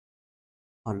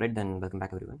Alright, then welcome back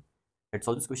everyone. Let's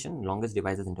solve this question, longest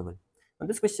divisors interval. Now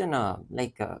this question, on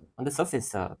the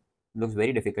surface, looks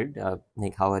very difficult.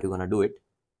 Like how are you gonna do it?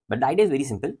 But the idea is very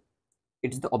simple.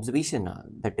 It's the observation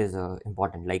that is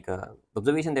important. The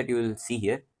observation that you will see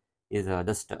here is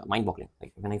just mind-boggling.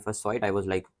 Like when I first saw it, I was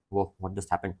like, "Whoa, what just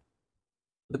happened?"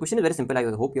 The question is very simple. I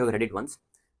hope you have read it once.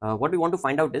 What we want to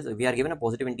find out is we are given a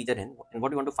positive integer n, and what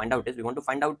we want to find out is we want to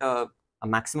find out a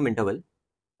maximum interval.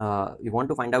 We want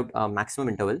to find out a maximum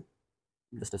interval.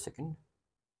 Just a second.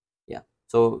 Yeah.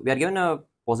 So we are given a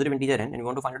positive integer n, and we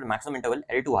want to find out a maximum interval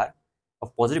L to R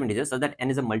of positive integers such that n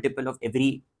is a multiple of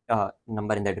every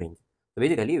number in that range. So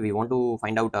basically, we want to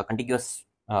find out a contiguous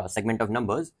segment of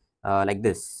numbers like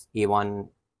this: a1,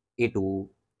 a2,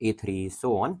 a3,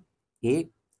 so on, a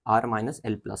r minus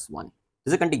L plus 1.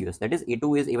 This is a contiguous. That is,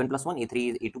 a2 is a1 plus 1,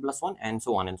 a3 is a2 plus 1, and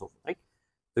so on and so forth, right?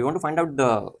 So we want to find out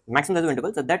the maximum value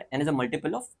interval so that n is a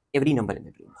multiple of every number in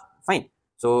that range. Fine.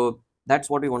 So that's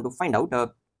what we want to find out.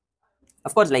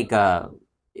 Of course,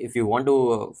 if you want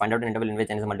to find out an interval in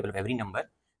which n is a multiple of every number,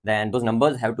 then those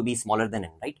numbers have to be smaller than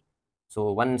n, right?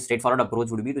 So one straightforward approach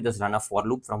would be to just run a for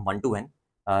loop from 1 to n,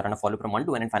 and find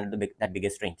out that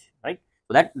biggest range, right?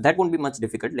 So that won't be much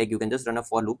difficult. Like you can just run a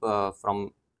for loop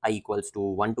from I equals to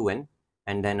 1 to n,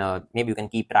 and then maybe you can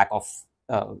keep track of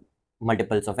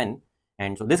multiples of n.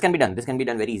 And so this can be done. This can be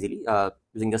done very easily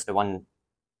using just one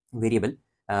variable.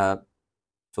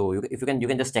 So if you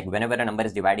can just check whenever a number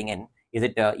is dividing n, is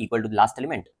it equal to the last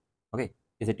element? Okay,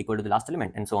 is it equal to the last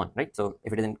element, and so on, right? So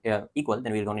if it isn't equal,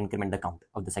 then we're going to increment the count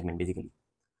of the segment basically.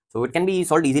 So it can be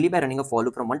solved easily by running a for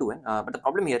loop from 1 to n. But the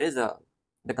problem here is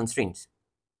the constraints.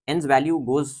 N's value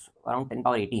goes around 10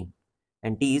 power 18,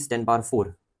 and t is 10 power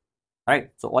 4. All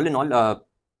right. So all in all,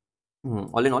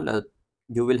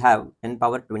 you will have 10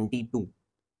 power 22.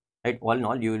 Right, all in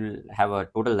all, you will have a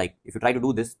total, like if you try to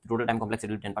do this, total time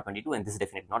complexity will be 10 power 22, and this is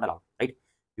definitely not allowed, right?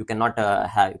 You cannot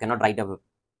write a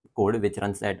code which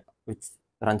runs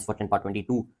for 10 power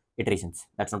 22 iterations.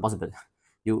 That's not possible.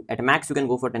 You at max you can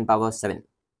go for 10 power 7,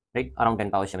 right? Around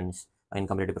 10 power 7 in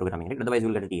competitive programming, right? Otherwise you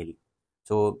will get a TLE.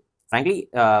 So frankly,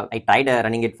 I tried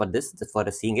running it for this, just for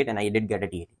seeing it, and I did get a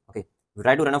TLE. Okay, if you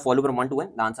try to run a for loop from 1 to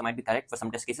n, the answer might be correct for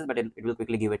some test cases, but it will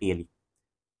quickly give a TLE.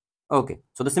 Okay,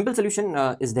 so the simple solution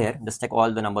is there. Just check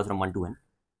all the numbers from 1 to n,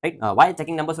 right? Why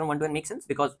checking numbers from 1 to n makes sense?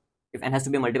 Because if n has to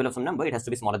be a multiple of some number, it has to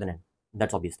be smaller than n.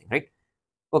 That's obvious thing, right?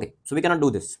 Okay, so we cannot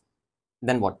do this.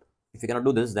 Then what? If we cannot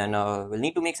do this, then we'll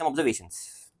need to make some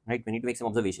observations, right? We need to make some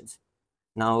observations.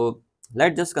 Now,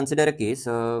 let's just consider a case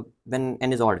when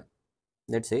n is odd.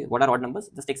 Let's say, what are odd numbers?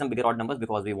 Just take some bigger odd numbers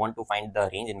because we want to find the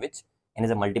range in which n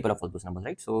is a multiple of all those numbers,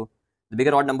 right? So, the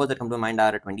bigger odd numbers that come to mind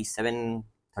are 27,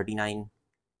 39,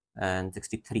 and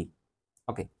 63.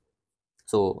 Okay,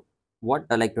 so what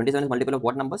like 27 is multiple of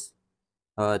what numbers?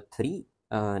 3,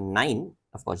 9,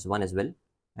 of course 1 as well,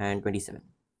 and 27.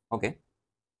 Okay,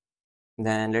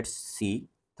 then let's see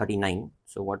 39.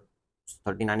 So what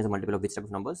 39 is a multiple of which type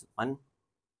of numbers? 1,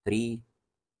 3,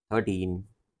 13,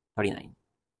 39.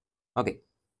 Okay,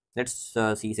 let's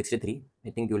see 63.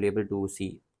 I think you'll be able to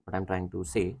see what I'm trying to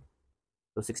say.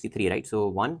 So 63, right? So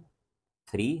 1,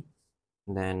 3,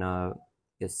 then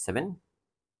is 7,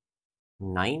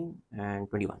 9, and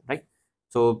 21, right?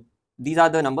 So these are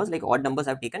the numbers, like odd numbers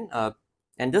I've taken,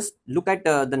 and just look at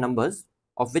the numbers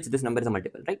of which this number is a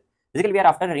multiple, right? Basically, we are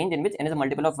after a range in which n is a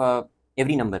multiple of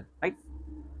every number, right?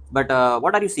 But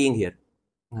what are you seeing here?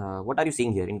 What are you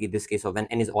seeing here in this case of when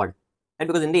n is odd? Right?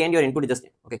 Because in the end, your input is just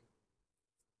n. Okay.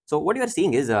 So what you are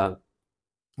seeing is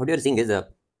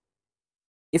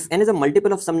if n is a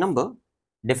multiple of some number,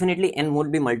 definitely n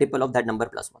would be multiple of that number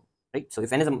plus 1, right? So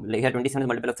if n is like here 27 is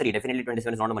multiple of 3, definitely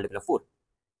 27 is not a multiple of 4,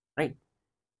 right?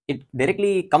 It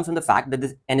directly comes from the fact that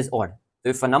this n is odd. So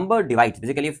if a number divides,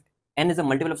 basically if n is a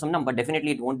multiple of some number,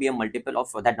 definitely it won't be a multiple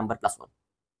of that number plus 1,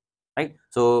 right?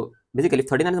 So basically if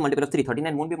 39 is a multiple of 3,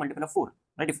 39 won't be a multiple of 4,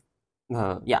 right? If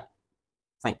yeah,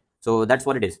 fine. So that's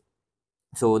what it is.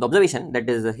 So the observation that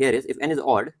is here is if n is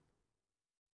odd,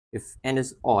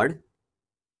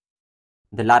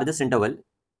 the largest interval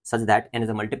such that n is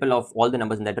a multiple of all the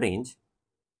numbers in that range,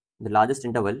 the largest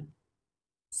interval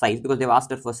size, because they've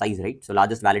asked us for size, right? So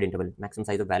largest valid interval, maximum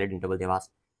size of valid interval they've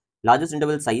asked. Largest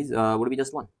interval size would be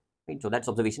just 1, right? So that's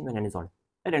observation when n is odd,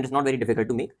 right? And it's not very difficult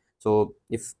to make. So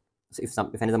if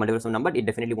n is a multiple of some number, it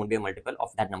definitely won't be a multiple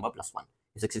of that number plus 1.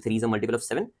 If 63 is a multiple of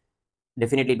 7,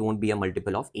 definitely it won't be a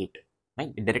multiple of 8,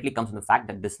 right? It directly comes from the fact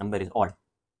that this number is odd.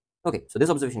 Okay, so this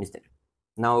observation is there.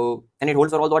 Now, and it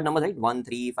holds for all the odd numbers, right? 1,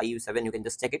 3, 5, 7, you can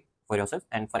just check it for yourself.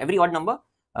 And for every odd number,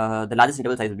 the largest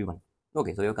interval size will be 1.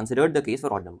 Okay, so you have considered the case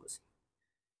for odd numbers.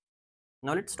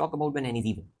 Now let's talk about when n is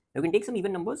even. You can take some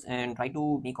even numbers and try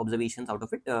to make observations out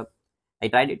of it. I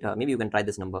tried it. Maybe you can try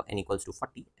this number n equals to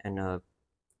 40, and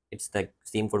it's the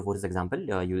same Codeforces example.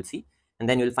 You will see, and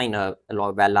then you will find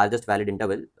largest valid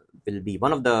interval will be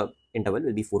one of the interval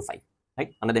will be 4, 5.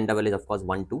 Right. Another interval is of course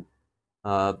 1, 2.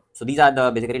 So these are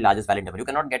the basically largest valid interval. You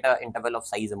cannot get an interval of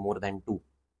size more than 2.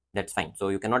 That's fine. So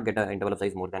you cannot get an interval of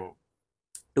size more than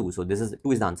 2. So this is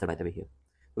 2 is the answer by the way here.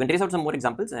 You can trace out some more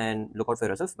examples and look out for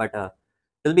yourself, but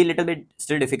it will be a little bit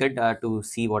still difficult to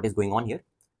see what is going on here.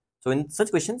 So in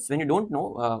such questions, when you don't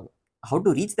know how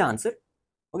to reach the answer,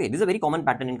 okay, this is a very common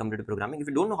pattern in competitive programming. If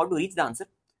you don't know how to reach the answer,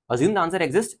 assume the answer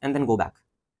exists and then go back.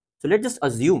 So let's just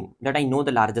assume that I know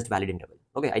the largest valid interval.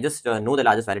 Okay, I just know the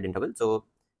largest valid interval. So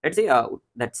let's say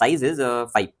that size is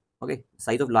 5. Okay,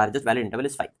 size of largest valid interval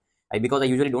is 5. Because I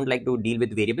usually don't like to deal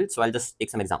with variables, so I'll just take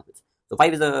some examples. So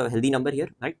 5 is a healthy number here,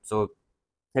 right? So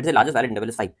let's say largest valid interval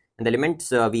is 5, and the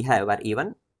elements we have are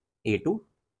a1, a2,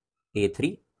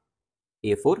 a3,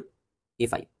 a4,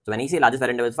 a5. So when I say largest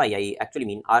valid interval is 5, I actually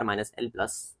mean r minus l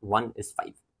plus 1 is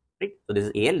 5, right? So this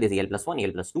is al, this is al plus 1,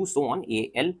 al plus 2, so on.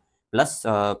 Al plus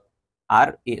al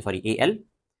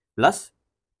plus,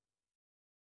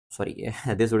 sorry,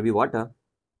 this would be what? Al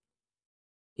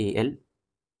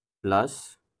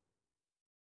plus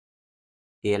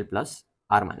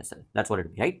r minus l. That's what it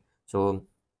would be, right? So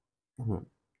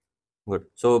good.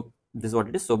 So this is what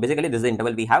it is. So basically this is the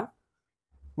interval we have.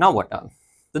 Now what?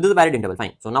 So this is a valid interval,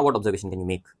 fine. So now what observation can you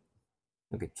make?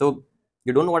 Okay, so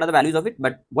you don't know what are the values of it,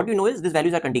 but what you know is these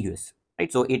values are contiguous,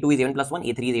 right? So a2 is a1 plus 1,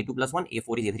 a3 is a2 plus 1,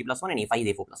 a4 is a3 plus 1, and a5 is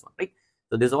a4 plus 1, right?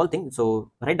 So this is all thing.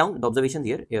 So write down the observations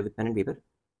here with pen and paper.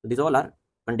 So these all are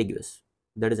contiguous.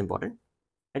 That is important,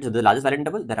 right? So the largest valid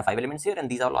interval, there are 5 elements here, and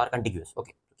these all are contiguous.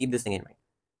 Okay, keep this thing in mind.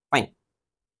 Fine.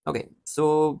 Okay,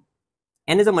 so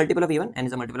n is a multiple of a1, n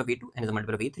is a multiple of a2, n is a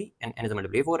multiple of a3, and n is a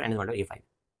multiple of a4, n is a multiple of a5.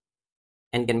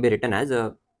 N can be written as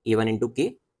a1 into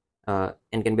k,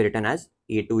 n can be written as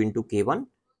a2 into k1,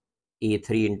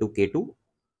 a3 into k2,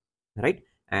 right?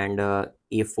 And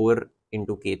a4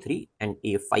 into k3 and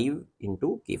a5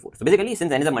 into k4. So basically,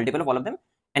 since n is a multiple of all of them,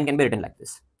 n can be written like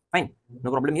this. Fine,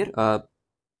 no problem here.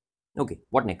 Okay,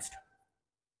 what next?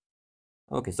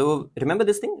 Okay, so remember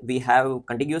this thing, we have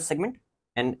contiguous segment,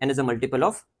 and n is a multiple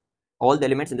of all the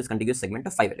elements in this contiguous segment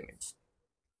of 5 elements.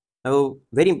 Now,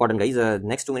 very important guys,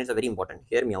 next 2 minutes are very important.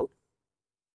 Hear me out.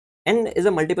 N is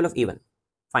a multiple of a1.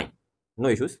 Fine, no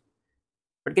issues.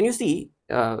 But can you see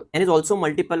n is also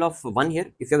multiple of 1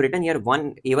 here? If you have written here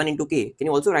a1 into k, can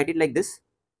you also write it like this?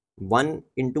 1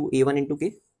 into a1 into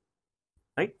k,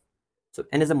 right? So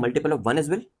n is a multiple of 1 as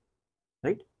well,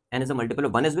 right? N is a multiple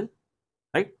of 1 as well,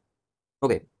 right?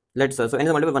 Okay, let's so n is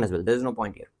a multiple of 1 as well. There is no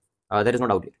point here. There is no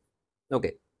doubt here.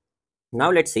 Okay,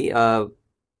 now let's say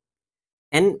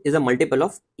n is a multiple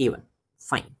of a1.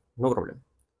 Fine, no problem.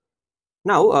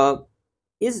 Now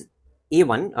is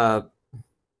a1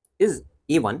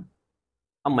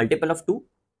 a multiple of 2?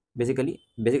 Basically,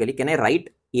 can I write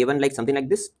a1 like something like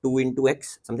this, 2 into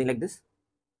x, something like this?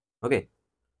 Okay,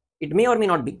 it may or may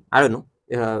not be, I don't know.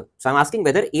 So I'm asking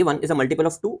whether a1 is a multiple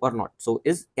of 2 or not. So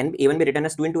can a1 be written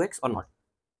as 2 into x or not?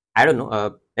 I don't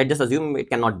know. Let's just assume it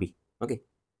cannot be. Okay,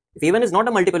 if a1 is not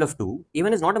a multiple of 2,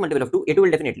 a1 is not a multiple of 2, a2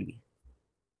 will definitely be.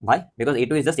 Why? Because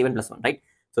a2 is just a1 plus 1, right?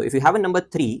 So if you have a number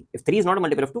 3, if 3 is not a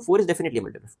multiple of 2, 4 is definitely a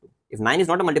multiple of 2. If 9 is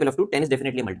not a multiple of 2, 10 is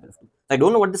definitely a multiple of 2. So I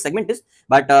don't know what this segment is,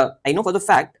 but I know for the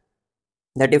fact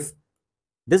that if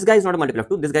this guy is not a multiple of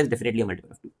 2, this guy is definitely a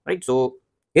multiple of 2, right? So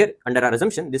here, under our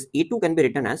assumption, this a2 can be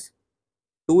written as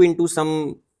 2 into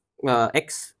some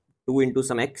x, 2 into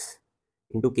some x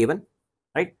into k1,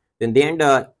 right? Then the end,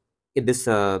 this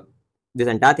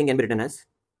entire thing can be written as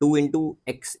 2 into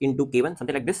x into k1,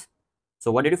 something like this.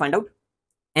 So what did you find out?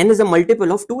 N is a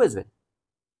multiple of 2 as well.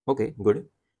 Okay, good.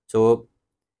 So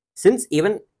since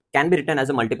a1 can be written as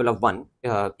a multiple of 1,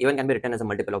 a1 can be written as a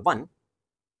multiple of 1,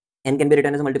 n can be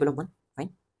written as a multiple of 1. Fine.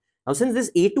 Now since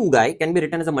this a2 guy can be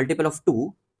written as a multiple of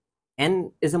 2,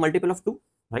 n is a multiple of 2,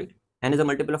 right? N is a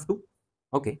multiple of 2.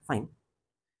 Okay, fine.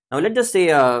 Now let's just say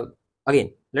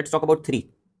again, let's talk about 3.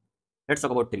 Let's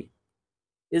talk about 3.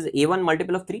 Is a1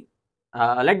 multiple of 3?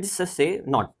 Let's just say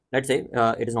not. Let's say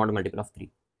it is not a multiple of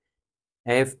 3.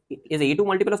 If is a2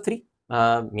 multiple of 3?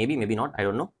 Maybe, maybe not. I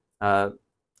don't know.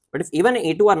 But if even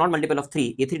a2 are not multiple of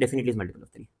 3, a3 definitely is multiple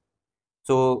of 3.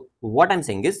 So what I'm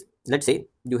saying is, let's say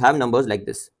you have numbers like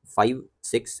this 5,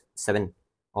 6, 7,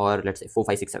 or let's say 4,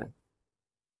 5, 6, 7.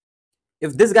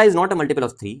 If this guy is not a multiple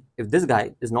of 3, if this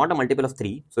guy is not a multiple of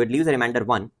 3, so it leaves a remainder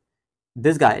 1.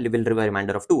 This guy will leave a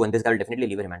remainder of 2, and this guy will definitely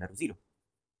leave a remainder of 0.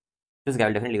 This guy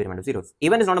will definitely leave a remainder of 0.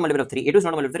 A1 is not a multiple of 3, a2 is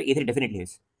not a multiple of 3, a3 definitely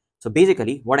is. So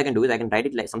basically, what I can do is I can write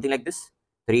it like something like this.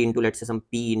 3 into, let's say, some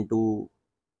p into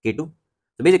k2.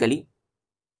 So basically,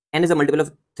 n is a multiple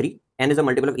of 3, n is a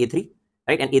multiple of a3,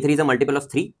 right? And a3 is a multiple of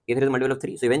 3, a3 is a multiple of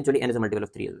 3. So eventually, n is a multiple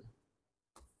of 3 as well,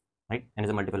 right? N is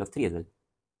a multiple of 3 as well.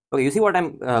 Okay, you see what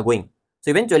I'm going.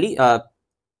 So eventually,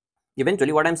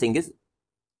 what I'm saying is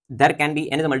there can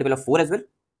be n is a multiple of 4 as well,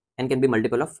 and can be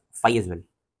multiple of 5 as well,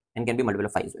 and can be multiple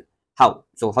of 5 as well. How?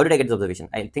 So how did I get this observation?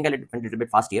 I think I went a little bit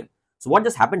fast here. So what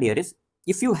just happened here is,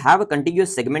 if you have a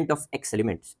contiguous segment of x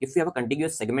elements, so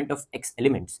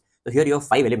here you have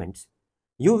 5 elements,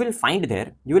 you will find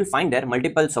there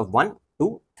multiples of 1,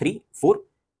 2, 3, 4,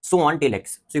 so on till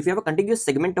x. So if you have a contiguous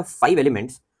segment of 5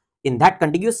 elements, in that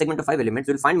contiguous segment of 5 elements,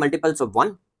 you will find multiples of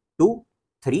 1, 2,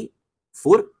 3,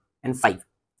 4, and 5.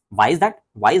 Why is that?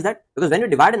 Because when you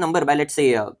divide a number by, let's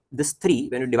say, this 3,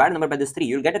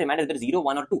 you'll get a remainder either 0,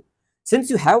 1, or 2.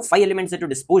 Since you have 5 elements at your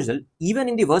disposal, even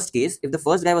in the worst case, if the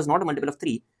first guy was not a multiple of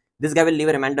 3, this guy will leave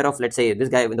a remainder of, let's say, this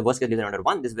guy in the worst case leaves a remainder of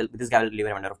 1, this guy will leave a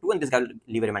remainder of 2, and this guy will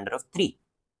leave a remainder of 3.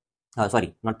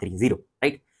 Sorry, not 3, 0,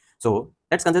 right? So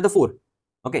let's consider the 4.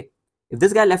 Okay, if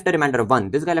this guy left a remainder of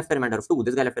 1, this guy left a remainder of 2,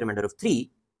 this guy left a remainder of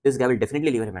 3, this guy will definitely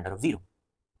leave a remainder of 0.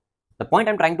 The point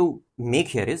I'm trying to make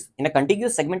here is, in a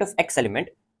contiguous segment of x element,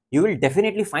 you will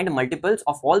definitely find multiples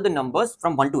of all the numbers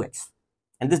from 1 to x.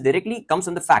 And this directly comes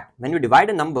from the fact, when you divide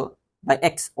a number by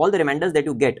x, all the remainders that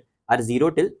you get are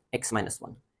 0 till x minus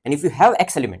 1. And if you have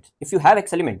x elements,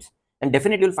 then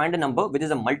definitely you'll find a number which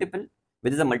is a multiple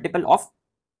of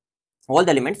all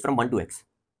the elements from 1 to x.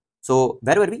 So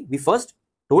where were we? We first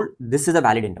told this is a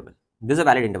valid interval.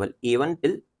 A1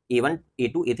 till A1,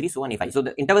 A2, A3, so on, A5. So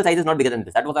the interval size is not bigger than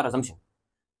this. That was our assumption.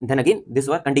 Then again, these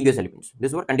were contiguous elements.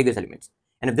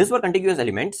 And if these were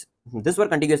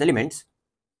contiguous elements,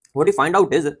 what you find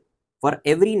out is, for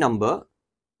every number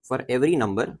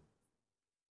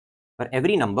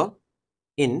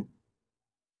in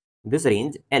this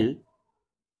range L,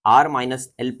 R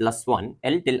minus L plus 1,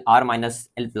 L till R minus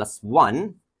L plus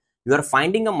 1, you are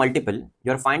finding a multiple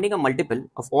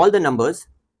of all the numbers.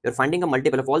 In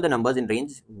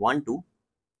range 1 to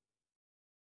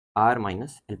R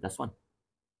minus L plus 1,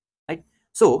 right?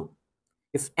 So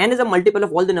if n is a multiple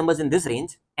of all the numbers in this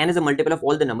range, n is a multiple of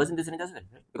all the numbers in this range as well,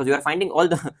 right? Because you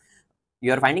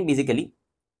are finding basically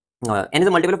n is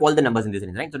a multiple of all the numbers in this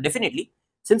range, right? So definitely,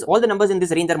 since all the numbers in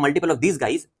this range are multiple of these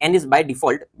guys, n is by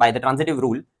default, by the transitive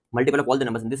rule, multiple of all the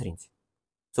numbers in this range.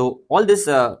 So all this,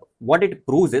 what it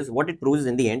proves is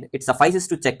in the end, it suffices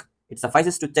to check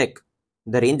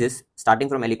the ranges starting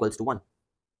from L equals to 1,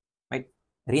 right?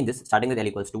 Ranges starting with L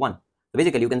equals to 1. So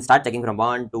basically, you can start checking from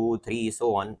 1, 2, 3,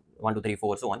 so on, 1, 2, 3,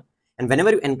 4, so on. And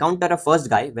whenever you encounter a first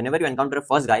guy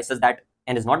such that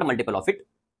n is not a multiple of it,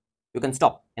 you can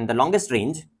stop. And the longest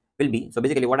range will be, so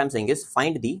basically what I'm saying is,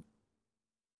 find the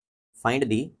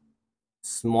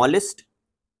smallest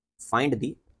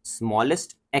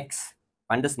x.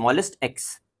 Find the smallest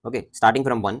x. Okay, starting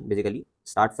from 1, basically,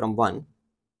 start from 1.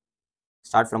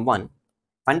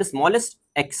 Find the smallest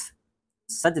x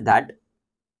such that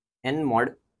n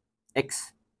mod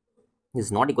x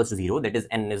is not equals to 0, that is,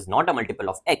 n is not a multiple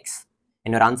of x,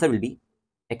 and your answer will be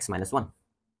x minus 1.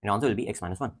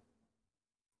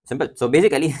 Simple. So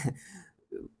basically,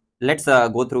 let's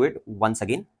go through it once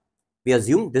again. We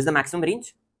assume this is the maximum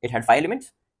range. It had 5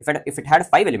 elements. If it had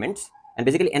 5 elements, and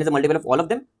basically n is a multiple of all of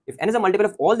them. If n is a multiple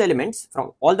of all the elements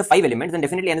from all the 5 elements, then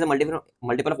definitely n is a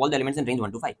multiple of all the elements in range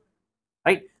 1 to 5.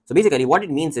 Right? So basically what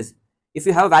it means is, if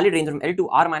you have a valid range from L to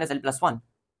R minus L plus 1,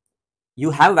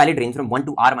 you have a valid range from 1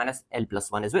 to R minus L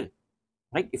plus 1 as well.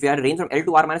 Right? If you have a range from L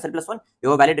to R minus L plus 1, you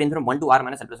have a valid range from 1 to R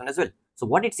minus L plus 1 as well. So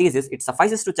what it says is, it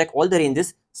suffices to check all the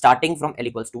ranges starting from L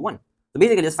equals to 1. So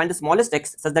basically, just find the smallest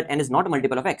x such that n is not a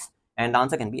multiple of x, and the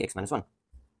answer can be x minus 1.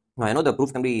 Now I know the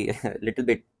proof can be a little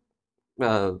bit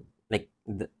like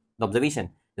the observation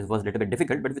was a little bit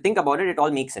difficult, but if you think about it, it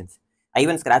all makes sense. I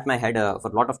even scratched my head for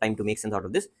a lot of time to make sense out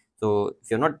of this. So if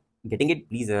you're not getting it,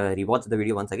 please rewatch the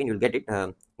video once again. You'll get it.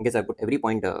 I guess I put every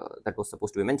point that was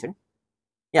supposed to be mentioned.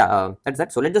 Yeah, that's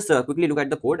that. So let's just quickly look at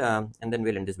the code and then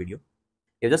we'll end this video.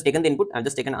 You've just taken the input. I've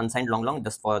just taken unsigned long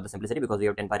just for the simplicity, because we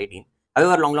have 10 power 18.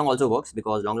 However, long also works,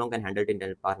 because long can handle it in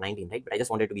 10 power 19, right? But I just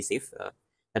wanted to be safe.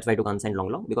 That's why I took unsigned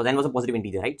long, because n was a positive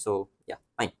integer, right? So yeah,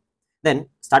 fine. Then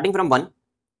starting from 1,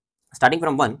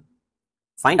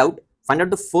 find out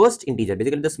the first integer,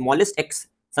 basically the smallest x,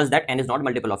 such that n is not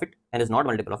multiple of it, and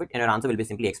your answer will be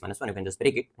simply x minus 1. You can just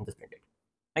break it and just print it,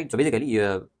 right? So basically,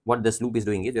 what this loop is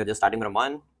doing is, you're just starting from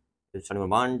 1,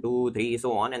 2, 3,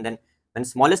 so on, and then when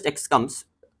smallest x comes,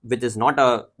 which is not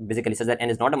a, basically says that n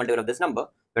is not a multiple of this number,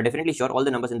 you're definitely sure all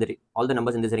the numbers in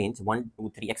this range 1,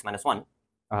 2, 3, x minus 1,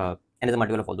 n is a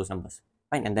multiple of all those numbers,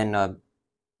 fine. And then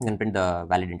you can print the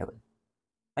valid interval.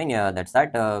 Fine, yeah, that's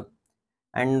that.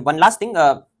 And one last thing,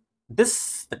 the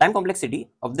time complexity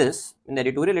of this, in the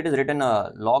editorial it is written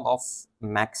log of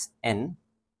max n.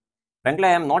 Frankly,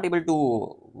 I am not able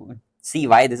to see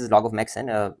why this is log of max n.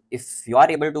 If you are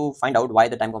able to find out why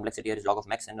the time complexity here is log of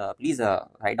max n, please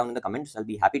write down in the comments. I'll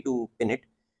be happy to pin it.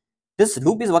 This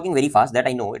loop is working very fast, that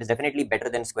I know. It is definitely better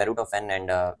than square root of n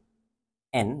and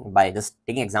n. By just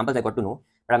taking examples, I got to know,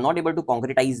 but I'm not able to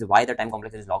concretize why the time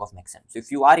complexity is log of max n. So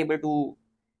if you are able to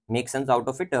make sense out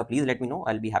of it, please let me know.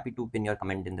 I'll be happy to pin your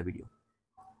comment in the video.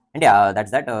 And yeah, that's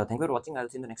that. Thank you for watching. I'll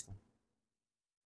see you in the next one.